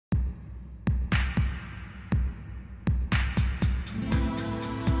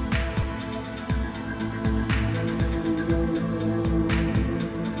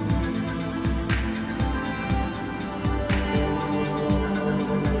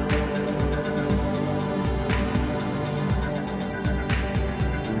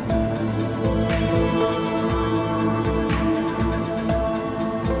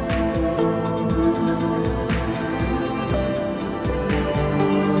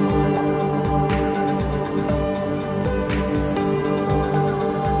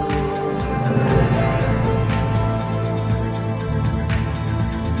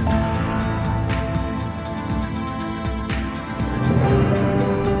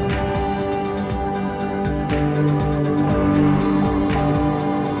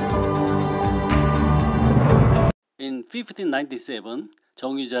1597,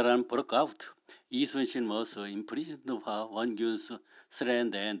 Jungyoojaeran broke out. Yi Sun-shin was imprisoned for Wongyun's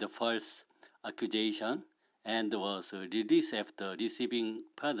slander and false accusation, and was released after receiving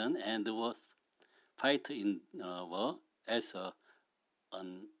pardon and was fight in war as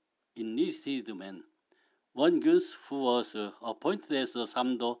an enlisted man. Won-gyun, who was appointed as a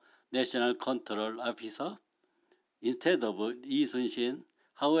Samdo Naval Control Officer instead of Yi Sun-shin,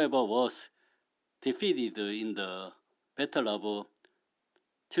 however, was defeated in the Battle of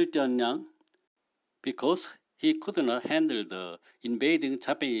Chilcheon-ryang because he could not handle the invading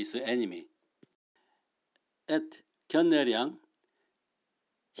Japanese enemy. At Gyeonnaeryang,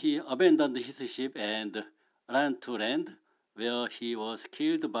 he abandoned his ship and ran to land, where he was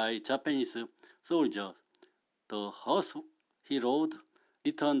killed by Japanese soldiers. The horse he rode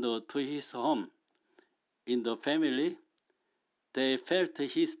returned to his home. In the family, they felt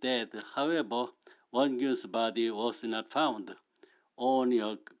he's dead. However, Won-gyun's body was not found. Only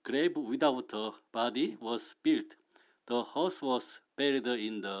a grave without a body was built. The horse was buried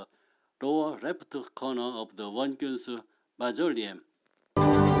in the lower left corner of the Wongyun's mausoleum.